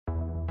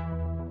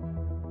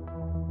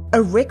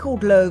A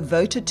record low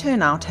voter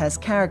turnout has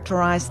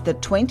characterized the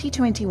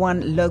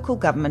 2021 local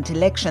government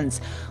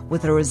elections,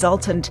 with a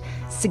resultant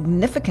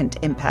significant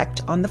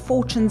impact on the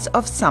fortunes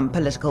of some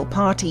political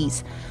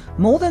parties.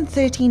 More than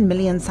 13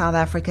 million South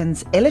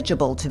Africans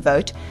eligible to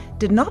vote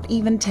did not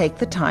even take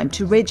the time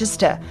to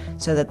register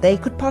so that they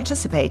could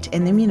participate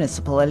in the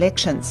municipal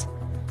elections.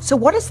 So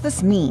what does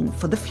this mean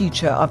for the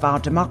future of our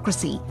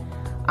democracy?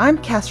 I'm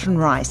Catherine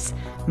Rice,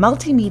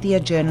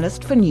 multimedia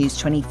journalist for News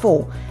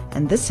 24,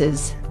 and this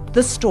is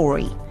The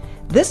Story.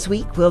 This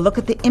week we'll look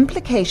at the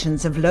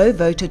implications of low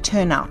voter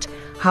turnout,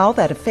 how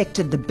that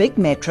affected the big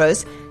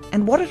metros,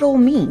 and what it all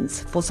means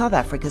for South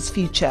Africa's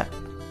future.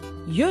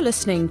 You're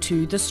listening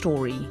to The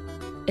Story.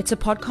 It's a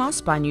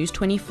podcast by News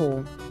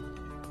 24.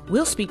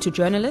 We'll speak to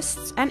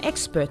journalists and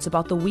experts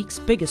about the week's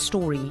biggest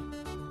story.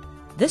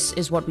 This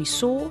is what we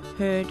saw,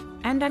 heard,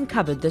 and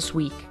uncovered this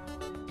week.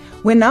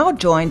 We're now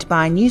joined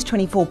by News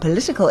 24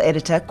 political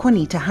editor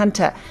Juanita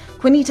Hunter.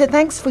 Juanita,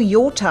 thanks for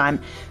your time.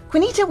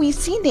 Juanita, we've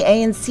seen the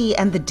ANC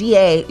and the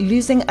DA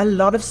losing a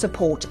lot of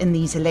support in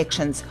these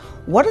elections.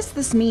 What does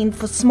this mean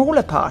for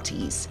smaller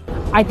parties?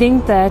 I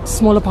think that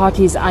smaller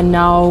parties are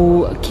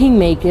now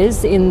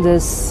kingmakers in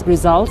this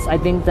results. I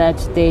think that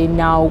they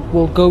now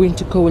will go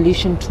into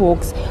coalition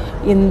talks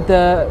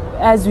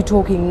as we're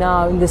talking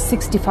now, in the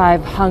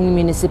 65 hung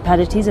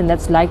municipalities, and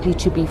that's likely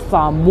to be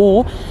far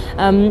more.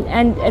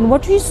 And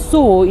what we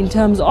saw in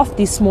terms of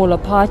these smaller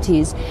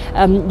parties,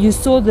 you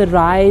saw the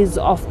rise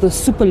of the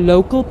super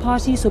local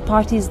parties, so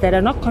parties that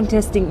are not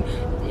contesting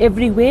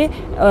everywhere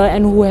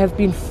and who have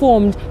been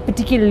formed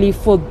particularly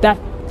for that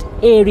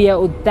area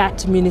or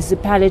that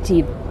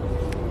municipality.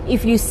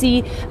 If you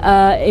see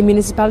a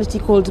municipality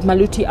called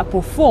Maluti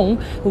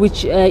Apofong,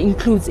 which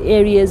includes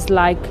areas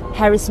like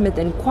Harrismith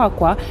and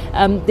Kwakwa,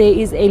 there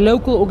is a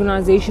local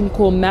organization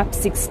called MAP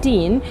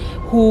 16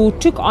 who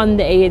took on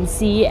the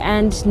ANC,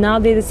 and now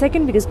they're the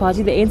second biggest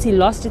party. The ANC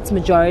lost its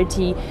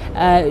majority,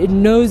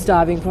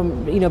 nosediving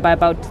from by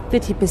about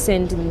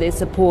 30% in their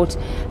support,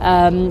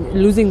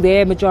 losing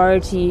their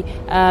majority,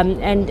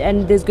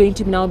 and there's going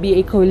to now be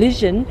a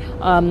coalition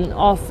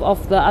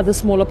of the other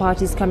smaller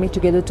parties coming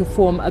together to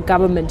form a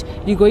government.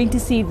 You're going to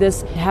see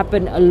this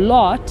happen a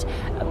lot,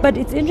 but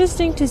it's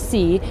interesting to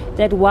see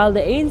that while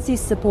the ANC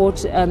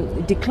support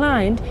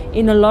declined,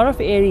 in a lot of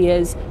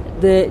areas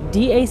the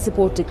DA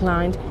support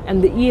declined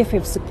and the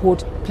EFF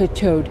support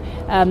plateaued.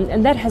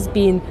 And that has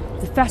been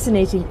the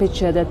fascinating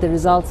picture that the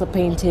results are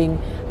painting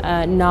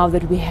now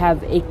that we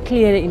have a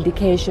clear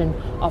indication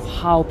of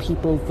how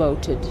people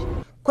voted.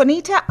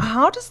 Juanita,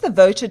 how does the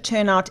voter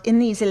turnout in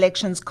these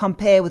elections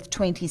compare with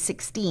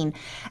 2016?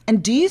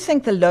 And do you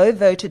think the low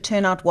voter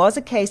turnout was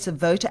a case of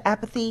voter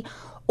apathy,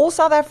 or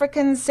South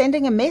Africans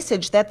sending a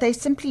message that they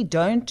simply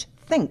don't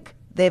think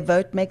their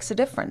vote makes a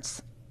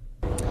difference?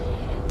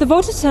 The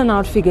voter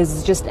turnout figures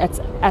is just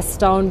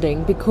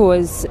astounding,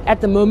 because at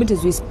the moment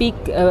as we speak,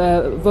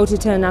 voter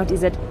turnout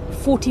is at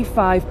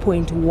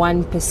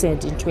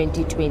 45.1% in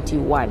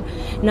 2021.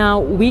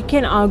 Now, we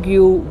can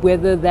argue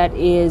whether that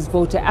is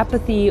voter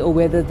apathy or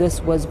whether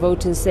this was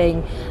voters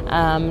saying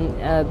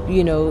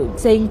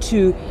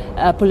to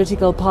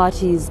political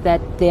parties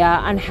that they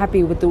are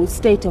unhappy with the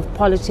state of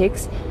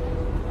politics.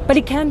 But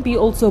it can be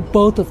also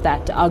both of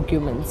that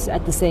arguments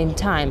at the same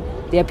time.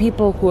 There are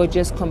people who are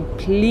just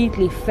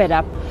completely fed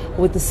up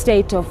with the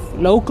state of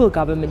local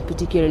government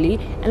particularly,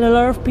 and a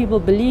lot of people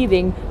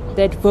believing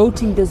that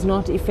voting does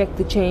not affect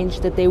the change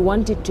that they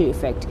want it to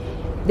affect.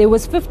 There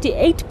was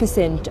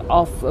 58%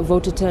 of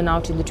voter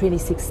turnout in the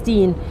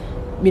 2016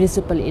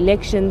 municipal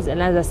elections,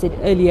 and as I said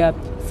earlier,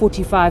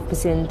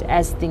 45%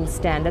 as things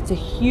stand. That's a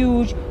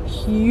huge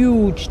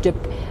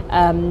dip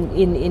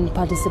in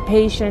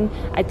participation.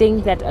 I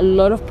think that a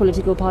lot of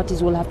political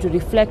parties will have to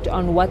reflect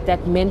on what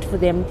that meant for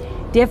them.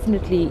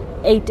 Definitely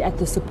ate at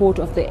the support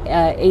of the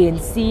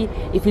ANC.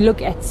 If you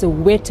look at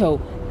Soweto,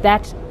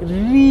 that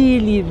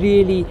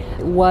really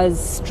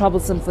was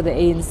troublesome for the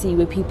ANC,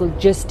 where people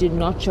just did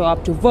not show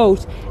up to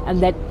vote,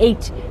 and that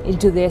ate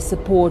into their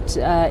support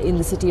in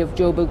the city of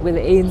Joburg, where the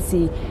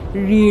ANC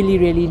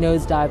really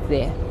nosedived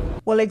there.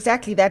 Well,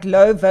 exactly, that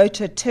low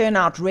voter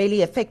turnout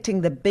really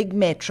affecting the big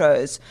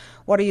metros.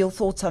 What are your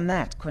thoughts on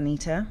that,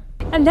 Juanita?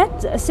 And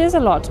that says a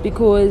lot,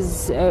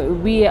 because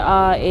we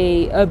are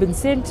a urban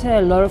centre.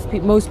 A lot of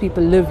most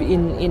people live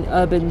in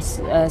urban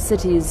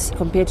cities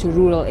compared to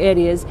rural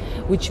areas,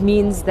 which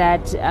means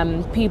that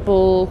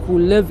people who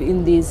live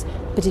in these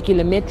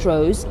particular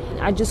metros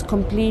are just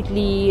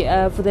completely,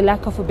 for the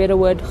lack of a better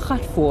word,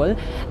 gatvol.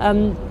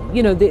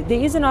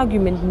 There is an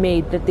argument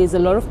made that there's a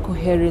lot of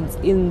coherence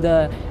in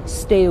the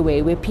stay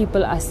away, where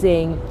people are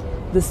saying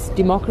this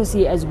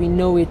democracy as we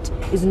know it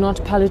is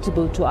not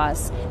palatable to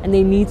us, and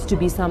there needs to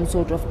be some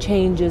sort of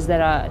changes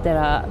that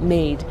are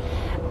made.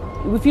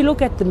 If you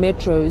look at the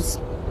metros,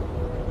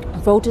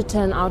 voter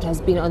turnout has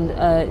been on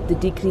the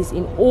decrease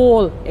in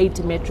all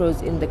 8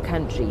 metros in the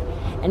country.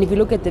 And if you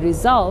look at the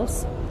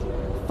results,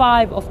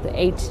 5 of the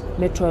 8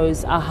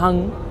 metros are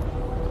hung,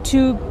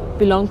 2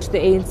 belong to the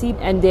ANC,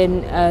 and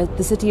then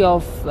the city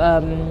of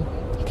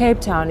Cape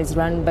Town is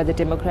run by the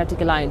Democratic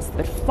Alliance,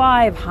 but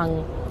 5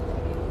 hung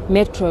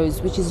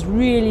metros, which is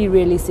really,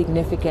 really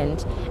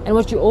significant. And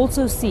what you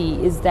also see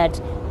is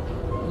that,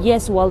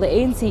 yes, while the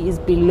ANC is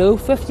below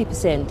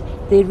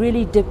 50%, they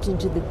really dipped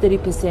into the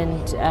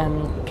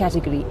 30%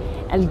 category,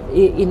 and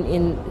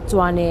in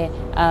Tshwane,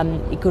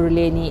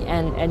 Ekurhuleni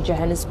and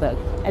Johannesburg.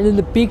 And then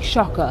the big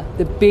shocker,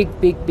 the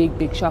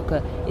big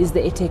shocker is the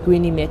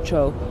eThekwini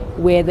Metro,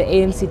 where the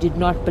ANC did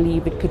not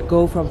believe it could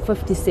go from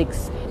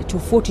 56 to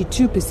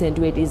 42%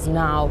 where it is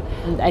now.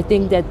 And I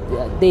think that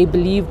they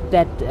believed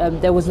that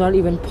that was not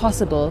even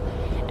possible.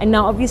 And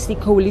now obviously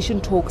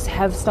coalition talks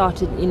have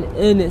started in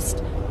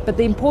earnest. But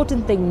the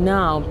important thing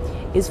now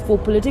is for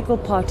political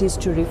parties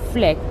to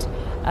reflect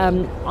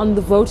on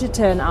the voter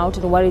turnout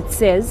and what it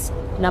says,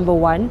 number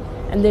one,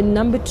 and then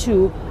number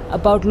two,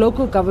 about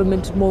local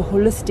government more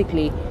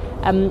holistically,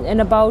 and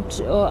about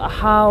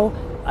how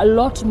a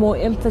lot more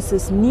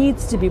emphasis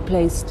needs to be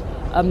placed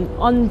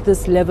on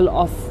this level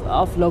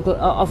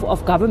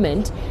of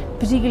government,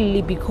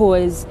 particularly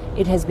because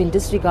it has been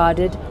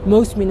disregarded.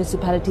 Most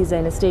municipalities are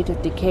in a state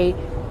of decay,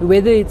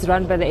 whether it's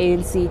run by the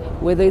ANC,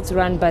 whether it's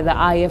run by the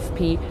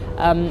IFP,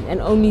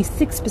 and only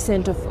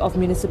 6% of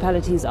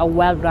municipalities are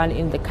well run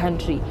in the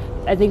country.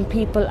 I think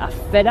people are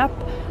fed up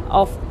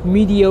of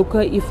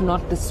mediocre, if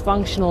not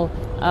dysfunctional,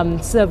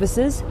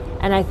 services,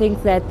 and I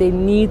think that there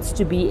needs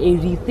to be a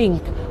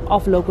rethink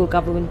of local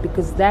government,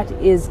 because that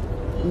is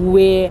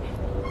where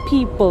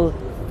people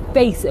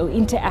face or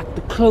interact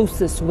the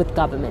closest with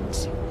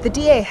government. The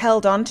DA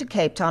held on to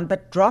Cape Town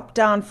but dropped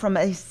down from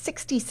a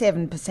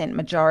 67%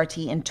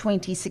 majority in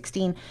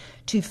 2016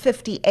 to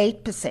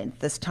 58%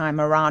 this time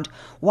around.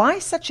 Why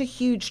such a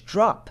huge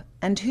drop,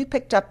 and who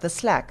picked up the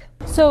slack?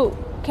 So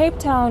Cape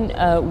Town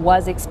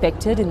was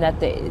expected in that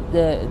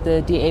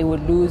the DA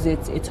would lose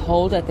its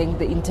hold. I think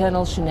the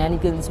internal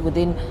shenanigans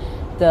within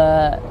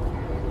the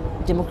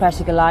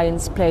Democratic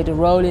Alliance played a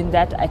role in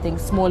that. I think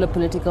smaller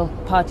political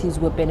parties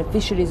were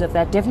beneficiaries of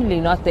that.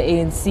 Definitely not the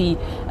ANC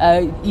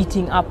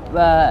eating up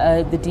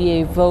the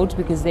DA vote,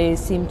 because they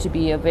seem to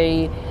be a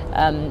very,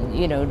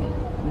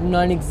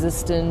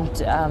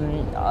 non-existent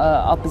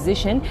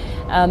opposition.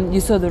 You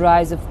saw the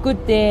rise of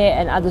Good Day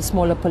and other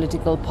smaller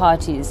political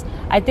parties.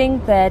 I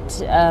think that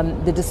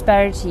the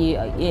disparity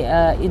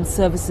in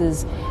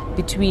services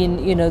between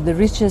the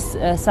richest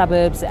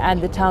suburbs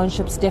and the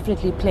townships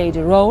definitely played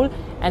a role.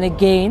 And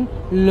again,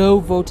 low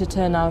voter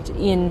turnout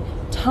in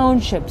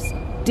townships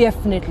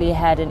definitely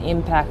had an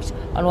impact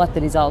on what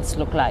the results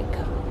look like.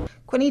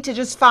 Juanita,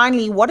 just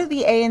finally, what do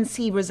the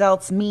ANC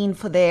results mean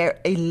for their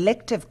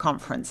elective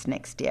conference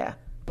next year?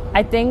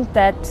 I think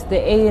that the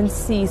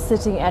ANC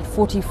sitting at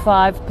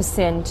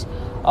 45%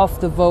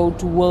 of the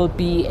vote will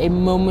be a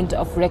moment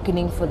of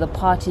reckoning for the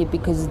party,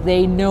 because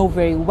they know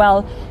very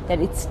well that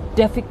it's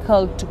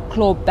difficult to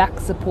claw back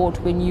support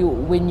when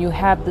you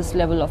have this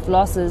level of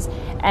losses,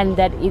 and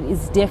that it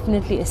is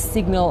definitely a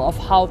signal of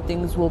how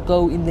things will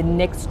go in the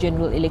next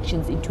general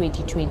elections in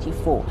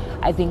 2024.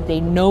 I think they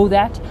know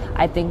that.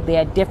 I think they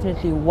are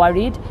definitely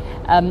worried.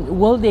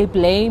 Will they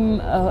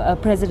blame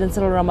President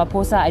Cyril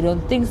Ramaphosa? I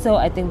don't think so.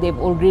 I think they've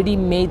already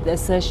made the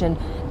assertion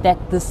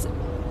that this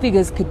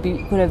figures could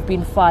have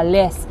been far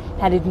less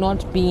had it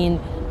not been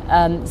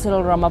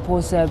Cyril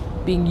Ramaphosa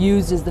being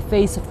used as the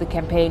face of the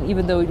campaign,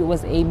 even though it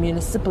was a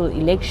municipal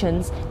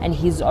elections and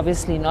he's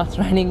obviously not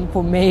running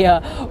for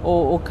mayor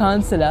or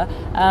councillor.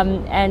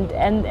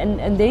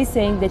 And they're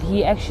saying that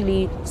he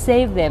actually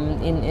saved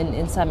them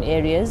in some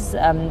areas.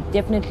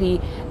 Definitely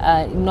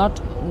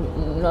not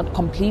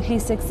completely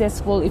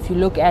successful. If you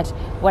look at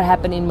what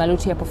happened in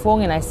Maluti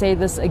Apofong, and I say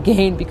this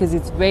again because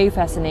it's very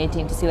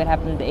fascinating to see what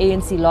happened. The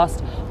ANC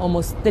lost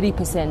almost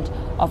 30%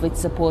 of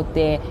its support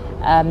there,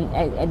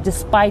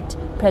 despite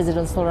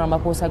President Cyril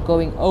Ramaphosa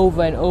going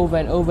over and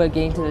over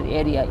again to that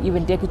area.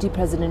 Even Deputy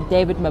President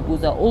David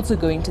Mabuza also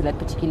going to that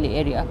particular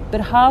area. But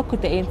how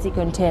could the ANC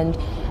contend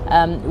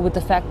with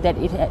the fact that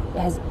it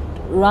has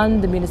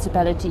run the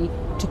municipality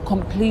to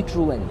complete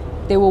ruin?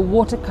 There were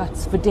water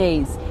cuts for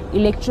days.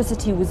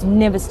 Electricity was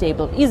never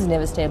stable, is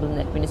never stable in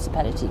that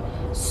municipality.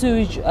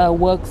 Sewage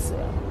works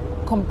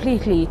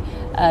completely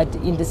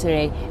in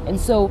disarray. And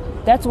so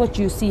that's what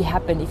you see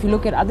happen. If you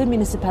look at other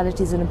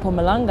municipalities in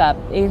Mpumalanga,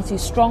 ANC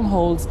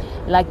strongholds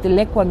like the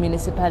Lekwa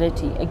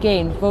municipality,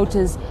 again,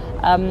 voters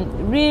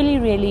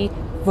really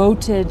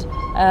voted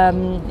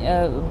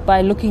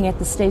by looking at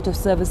the state of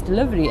service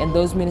delivery, and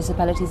those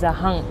municipalities are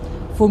hung.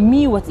 For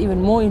me, what's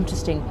even more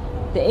interesting,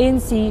 the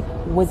ANC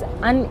was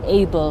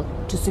unable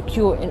to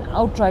secure an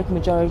outright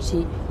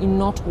majority in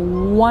not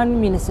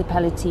one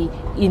municipality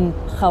in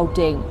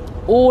Gauteng.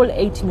 All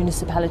 8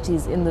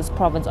 municipalities in this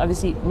province,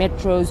 obviously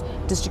metros,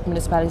 district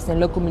municipalities and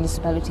local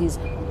municipalities,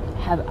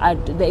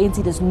 the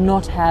ANC does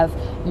not have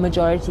a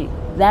majority.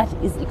 That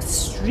is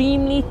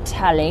extremely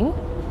telling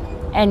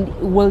and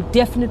will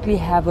definitely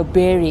have a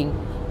bearing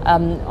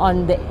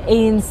on the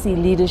ANC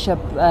leadership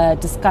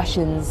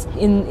discussions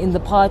in the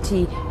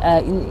party,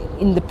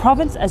 in the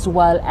province as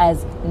well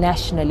as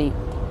nationally.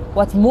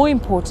 what's more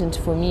important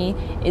for me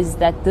is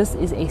that this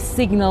is a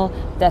signal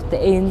that the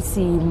ANC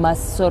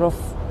must sort of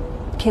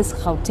kiss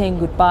Gauteng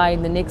goodbye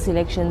in the next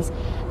elections,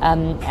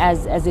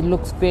 as it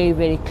looks very,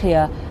 very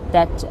clear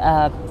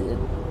that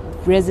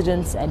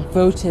residents and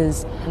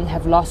voters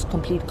have lost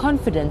complete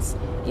confidence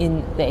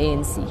in the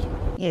ANC.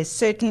 Yes,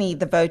 certainly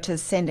the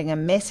voters sending a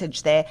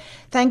message there.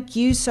 Thank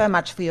you so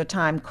much for your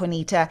time,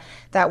 Cornita.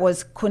 That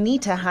was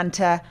Cornita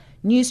Hunter,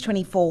 News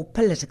 24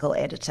 political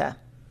editor.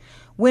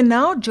 We're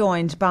now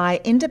joined by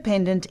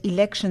independent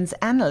elections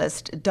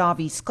analyst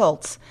Dawie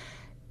Scholtz.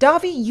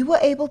 Dawie, you were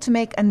able to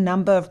make a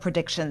number of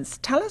predictions.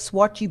 Tell us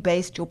what you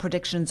based your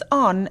predictions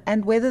on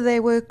and whether they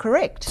were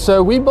correct.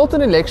 So we built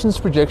an elections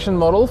projection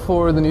model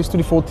for the News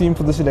 24 team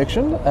for this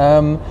election.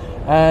 The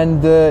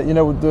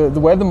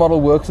way the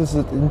model works is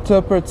it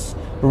interprets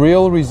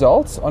real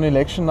results on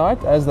election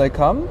night as they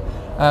come.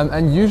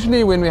 And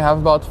usually when we have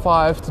about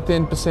 5 to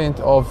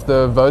 10% of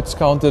the votes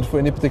counted for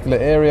any particular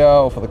area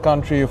or for the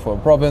country or for a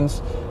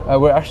province,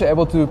 we're actually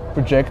able to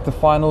project the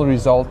final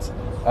result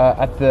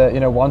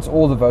once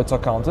all the votes are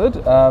counted.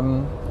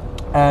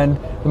 And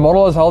the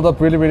model has held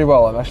up really, really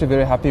well. I'm actually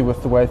very happy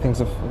with the way things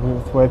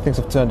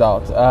have turned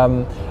out.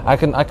 I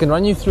can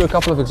run you through a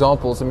couple of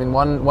examples. I mean,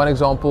 one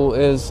example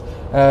is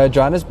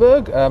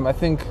Johannesburg. I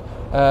think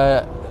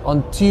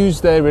on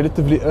Tuesday,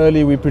 relatively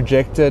early, we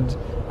projected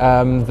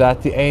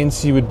that the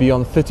ANC would be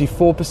on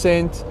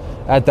 34%.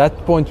 At that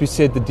point, we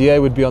said the DA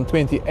would be on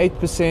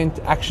 28%,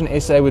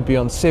 Action SA would be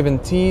on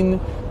 17%,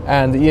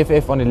 and the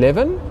EFF on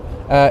 11%.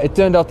 It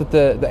turned out that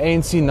the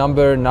ANC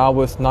number now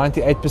with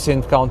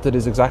 98% counted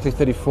is exactly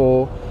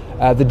 34%.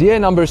 The DA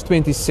number is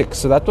 26%,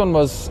 so that one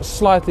was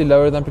slightly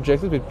lower than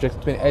projected. We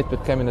projected 28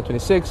 but came in at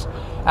 26.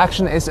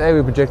 Action SA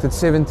we projected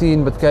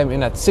 17 but came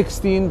in at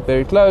 16,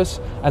 very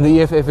close. And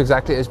the EFF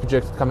exactly as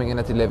projected, coming in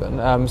at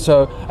 11.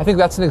 So I think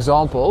that's an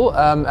example.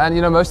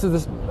 And most of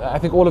this, I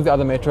think all of the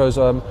other metros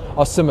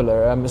are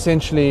similar.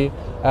 Essentially,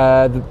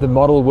 the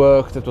model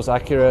worked, it was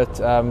accurate,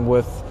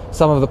 with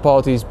some of the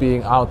parties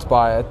being out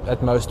by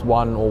at most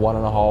 1 or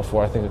 1.5,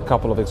 or I think a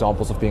couple of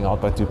examples of being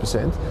out by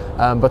 2%.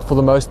 But for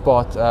the most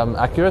part,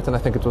 accurate, and I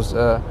think it was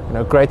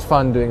great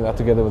fun doing that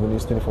together with the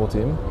News 24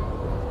 team.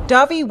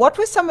 Dawie, what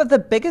were some of the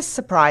biggest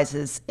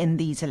surprises in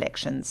these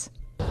elections?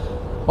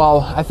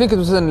 Well, I think it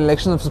was an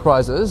election of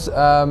surprises.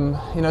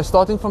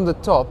 Starting from the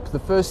top, the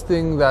first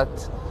thing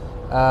that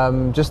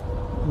just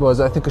was,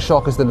 I think, a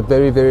shock is the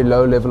very, very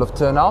low level of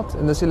turnout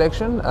in this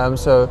election.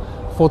 So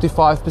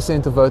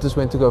 45% of voters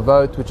went to go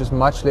vote, which is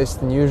much less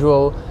than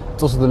usual.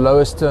 It's also the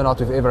lowest turnout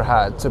we've ever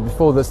had. So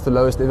before this, the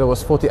lowest ever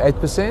was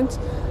 48%.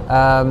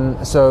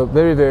 So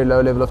very, very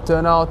low level of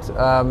turnout,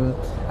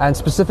 and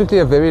specifically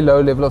a very low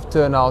level of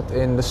turnout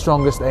in the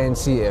strongest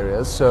ANC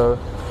areas. So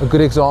a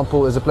good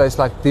example is a place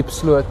like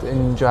Diepsloot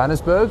in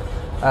Johannesburg,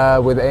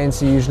 where the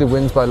ANC usually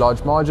wins by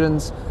large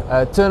margins.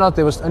 Turnout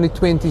there was only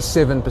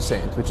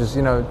 27%, which is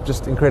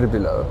just incredibly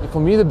low. For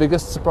me, the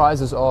biggest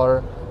surprises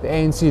are the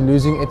ANC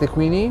losing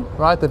eThekwini,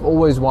 right? They've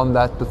always won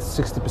that with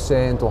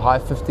 60% or high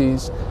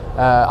 50s.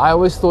 I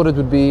always thought it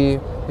would be,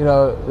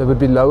 they would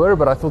be lower,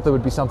 but I thought there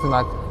would be something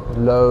like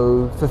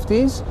low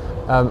 50s.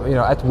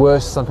 At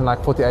worst something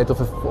like 48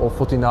 or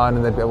 49,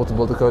 and they'd be able to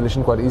build a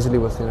coalition quite easily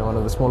with one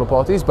of the smaller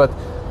parties. But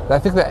I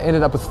think they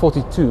ended up with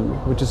 42,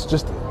 which is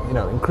just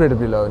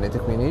incredibly low in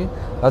eThekwini.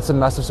 That's a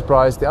massive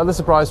surprise. The other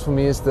surprise for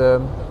me is the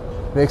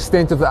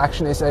extent of the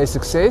Action SA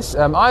success.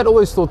 I had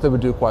always thought they would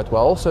do quite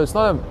well, so it's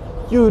not a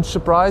huge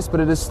surprise, but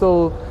it's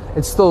still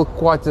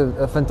quite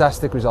a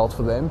fantastic result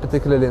for them,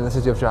 particularly in the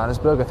city of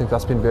Johannesburg. I think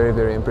that's been very,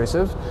 very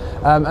impressive.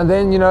 And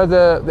then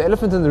the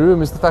elephant in the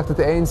room is the fact that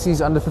the ANC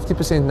is under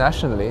 50%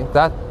 nationally.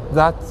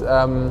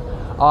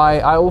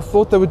 I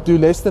thought they would do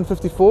less than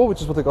 54,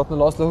 which is what they got in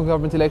the last local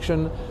government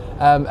election.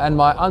 And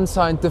my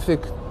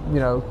unscientific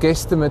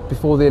guesstimate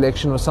before the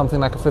election was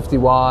something like a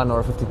 51 or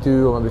a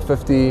 52 or maybe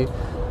 50.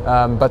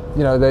 But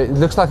it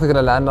looks like they're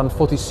going to land on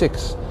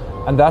 46,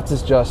 and that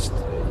is just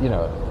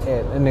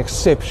an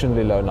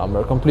exceptionally low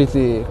number,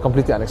 completely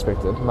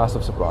unexpected,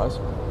 massive surprise.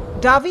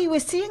 Dawie, we're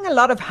seeing a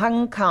lot of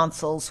hung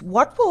councils.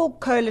 What will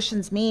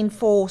coalitions mean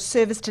for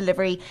service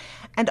delivery?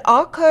 And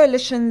are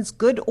coalitions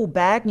good or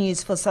bad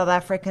news for South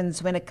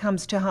Africans when it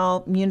comes to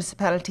how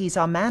municipalities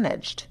are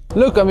managed?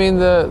 Look, I mean,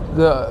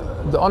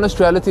 the honest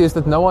reality is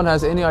that no one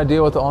has any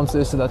idea what the answer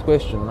is to that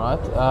question, right?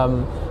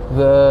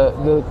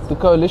 The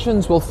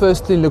coalitions will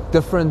firstly look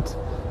different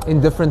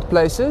in different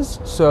places.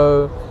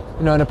 So,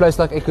 in a place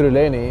like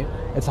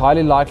Ekurhuleni, it's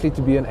highly likely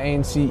to be an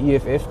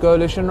ANC-EFF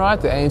coalition, right?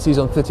 The ANC is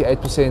on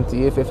 38%,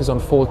 the EFF is on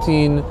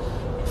 14%.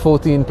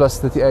 14 plus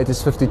 38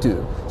 is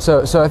 52.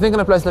 So I think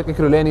in a place like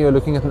Ekurhuleni, you're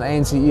looking at an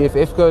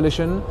ANC-EFF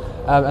coalition,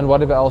 and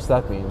whatever else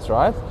that means,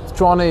 right?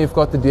 Tshwane, you've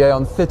got the DA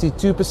on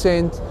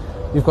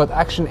 32%, you've got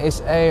Action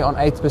SA on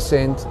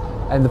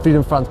 8%, and the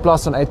Freedom Front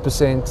Plus on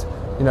 8%.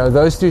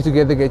 Those three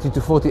together get you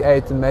to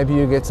 48, and maybe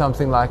you get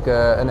something like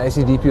an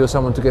ACDP or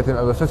someone to get them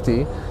over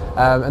 50.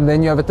 And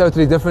then you have a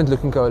totally different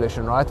looking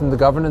coalition, right? And the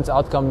governance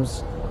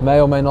outcomes may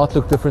or may not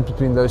look different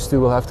between those two.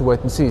 We'll have to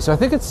wait and see. So I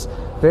think it's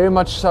very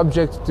much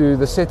subject to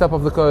the setup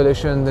of the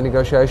coalition, the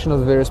negotiation of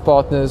the various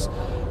partners,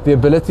 the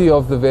ability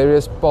of the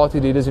various party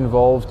leaders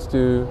involved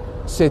to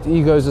set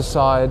egos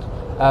aside.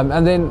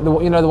 And then, the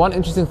one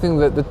interesting thing,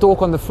 that the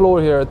talk on the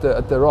floor here at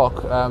the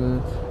Rock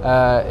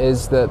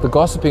is the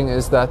gossiping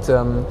is that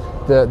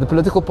the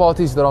political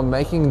parties that are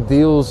making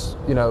deals,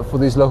 for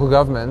these local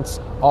governments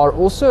are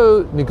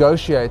also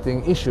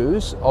negotiating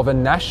issues of a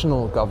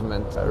national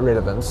government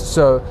relevance.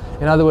 So,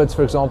 in other words,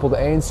 for example, the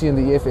ANC and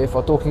the EFF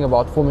are talking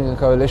about forming a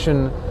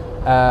coalition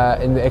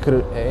in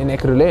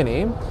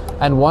Ekurhuleni,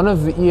 and one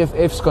of the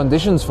EFF's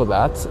conditions for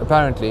that,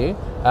 apparently,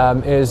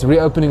 is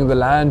reopening the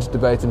land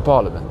debate in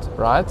Parliament,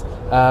 right?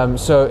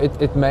 So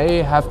it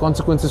may have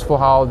consequences for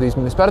how these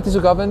municipalities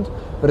are governed,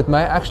 but it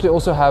may actually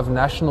also have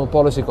national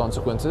policy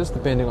consequences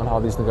depending on how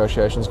these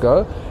negotiations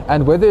go.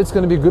 And whether it's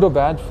going to be good or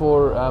bad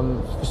for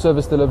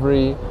service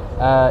delivery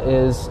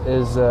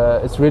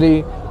it's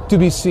really to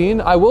be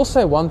seen. I will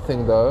say one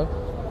thing though,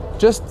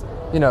 just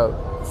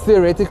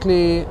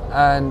theoretically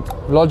and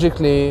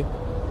logically,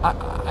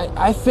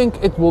 I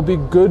think it will be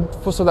good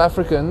for South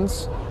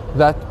Africans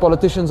that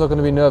politicians are going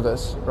to be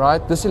nervous,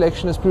 right? This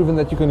election has proven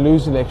that you can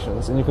lose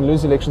elections, and you can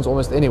lose elections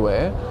almost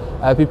anywhere.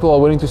 People are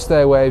willing to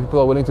stay away, people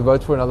are willing to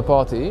vote for another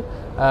party,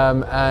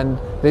 and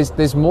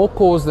there's more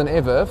cause than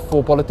ever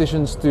for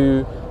politicians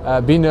to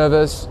be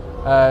nervous,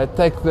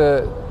 take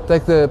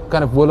the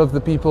kind of will of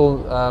the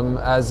people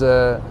as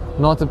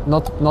not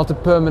a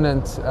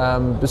permanent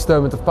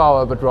bestowment of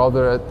power, but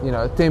rather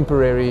a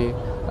temporary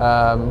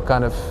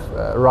kind of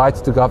right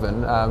to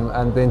govern,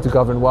 and then to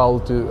govern well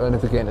to earn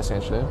it again,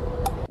 essentially.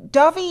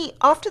 Dawie,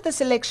 after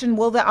this election,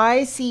 will the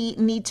IEC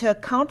need to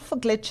account for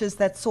glitches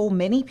that saw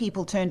many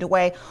people turned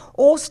away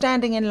or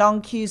standing in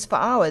long queues for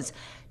hours?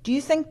 Do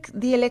you think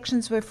the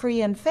elections were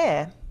free and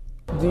fair?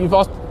 You've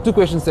asked two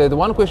questions there. The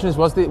one question is,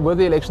 were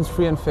the elections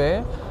free and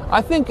fair?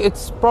 I think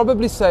it's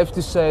probably safe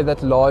to say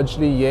that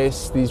largely,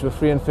 yes, these were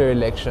free and fair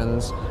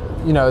elections.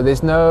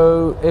 There's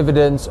no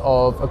evidence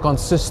of a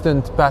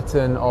consistent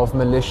pattern of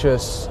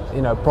malicious,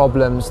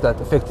 problems that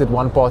affected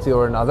one party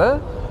or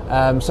another.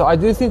 So I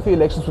do think the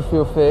elections were free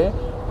or fair.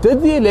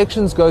 Did the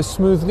elections go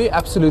smoothly?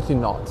 Absolutely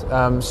not.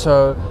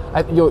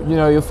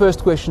 Your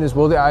first question is,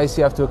 will the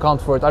IEC have to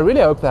account for it? I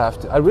really hope they have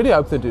to. I really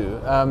hope they do.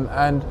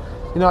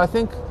 I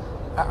think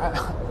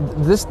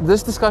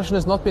this discussion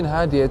has not been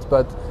had yet,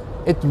 but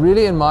it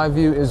really, in my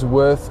view, is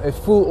worth a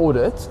full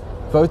audit,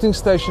 voting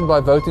station by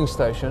voting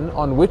station,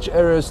 on which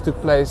errors took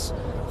place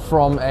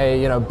from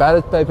a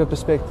ballot paper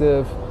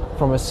perspective,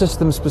 from a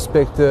systems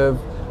perspective,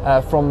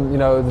 from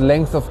the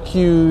length of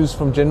queues,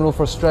 from general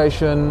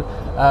frustration,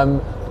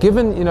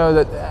 given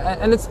that,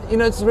 and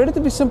it's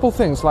relatively simple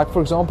things, like,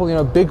 for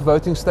example, big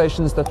voting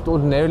stations that would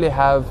ordinarily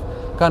have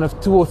kind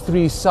of 2 or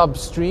 3 sub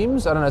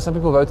streams. I don't know, some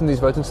people vote in these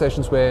voting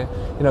stations where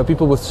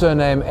people with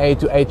surname A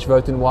to H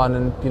vote in one,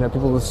 and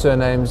people with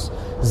surnames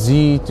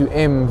Z to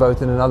M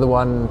vote in another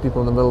one, and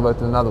people in the middle vote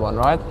in another one,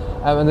 right?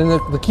 And then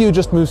the queue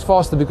just moves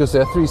faster because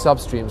there are 3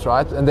 sub streams,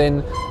 right? And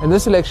then in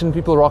this election,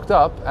 people rocked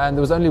up and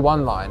there was only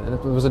one line, and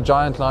it was a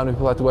giant line where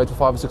people had to wait for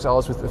 5 or 6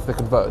 hours if they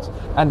could vote.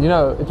 And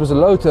it was a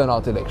low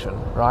turnout election,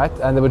 right?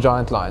 And there were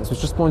giant lines,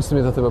 which just points to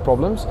me that there were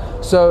problems.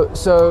 So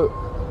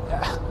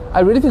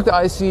I really think the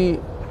IEC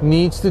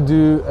needs to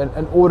do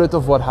an audit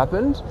of what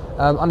happened,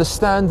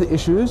 understand the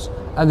issues,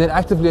 and then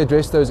actively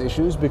address those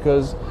issues,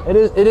 because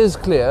it is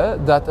clear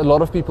that a lot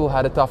of people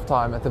had a tough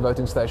time at the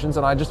voting stations,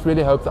 and I just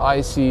really hope the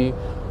IEC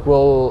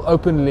will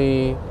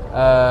openly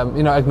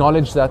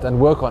acknowledge that and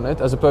work on it,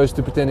 as opposed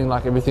to pretending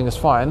like everything is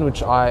fine,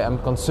 which I am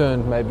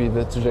concerned may be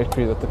the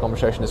trajectory that the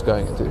conversation is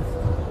going into.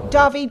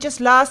 Dawie, just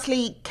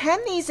lastly, can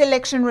these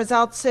election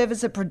results serve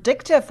as a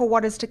predictor for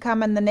what is to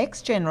come in the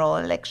next general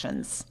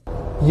elections?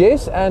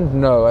 Yes and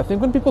no. I think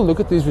when people look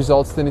at these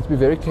results, they need to be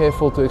very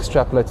careful to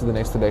extrapolate to the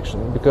next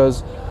election,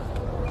 because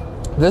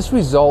this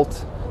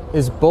result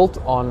is built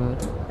on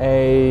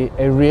a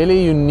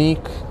really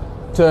unique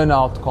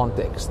turnout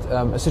context,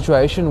 a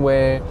situation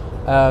where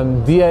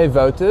DA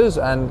voters,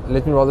 and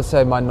let me rather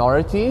say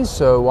minorities,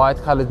 so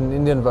white, coloured and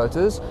Indian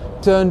voters,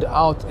 turned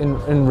out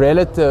in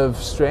relative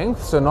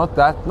strength, so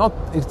not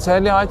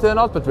insanely high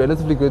turnout, but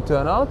relatively good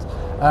turnout.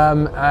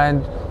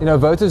 And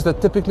voters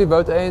that typically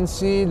vote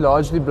ANC,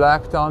 largely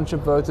black township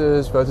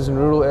voters in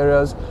rural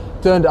areas,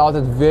 turned out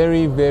at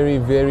very, very,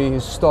 very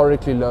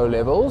historically low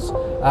levels.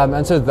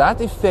 And so that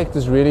effect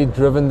has really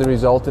driven the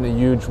result in a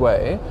huge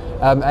way.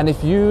 And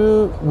if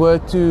you were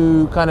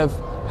to kind of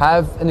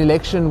have an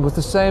election with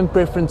the same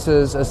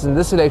preferences as in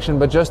this election,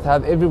 but just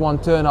have everyone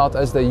turn out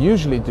as they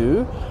usually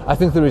do, I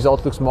think the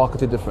result looks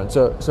markedly different.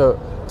 So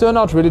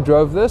turnout really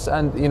drove this,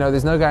 and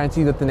there's no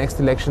guarantee that the next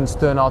election's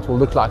turnout will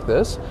look like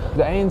this.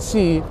 The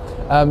ANC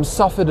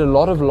suffered a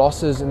lot of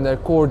losses in their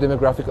core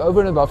demographic over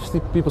and above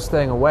people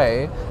staying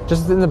away.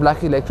 Just in the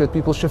black electorate,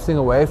 people shifting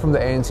away from the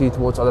ANC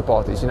towards other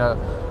parties.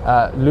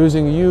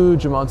 Losing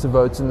huge amounts of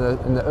votes in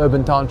the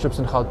urban townships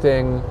in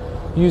Gauteng.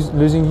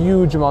 losing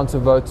huge amounts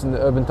of votes in the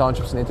urban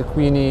townships in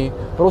eThekwini,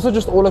 but also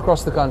just all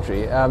across the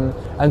country. And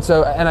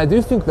I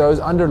do think those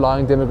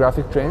underlying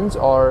demographic trends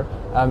are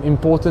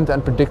important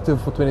and predictive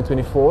for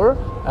 2024.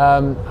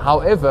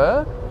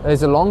 However,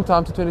 there's a long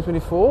time to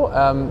 2024.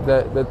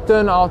 The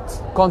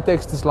turnout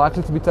context is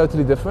likely to be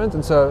totally different,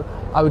 and so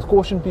I would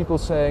caution people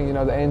saying, the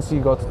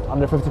ANC got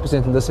under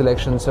 50% in this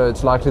election, so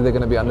it's likely they're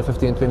going to be under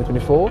 50 in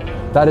 2024.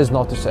 That is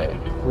not to say.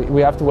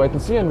 We have to wait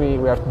and see, and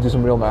we have to do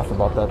some real math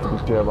about that to be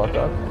clear about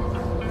that.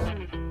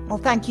 Well,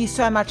 thank you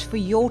so much for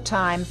your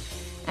time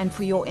and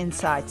for your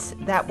insights.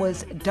 That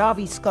was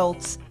Dawie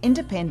Scholtz,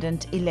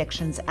 independent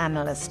elections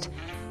analyst.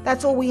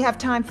 That's all we have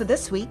time for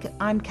this week.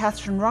 I'm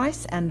Catherine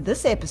Rice, and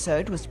this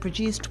episode was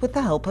produced with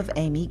the help of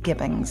Amy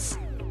Gibbings.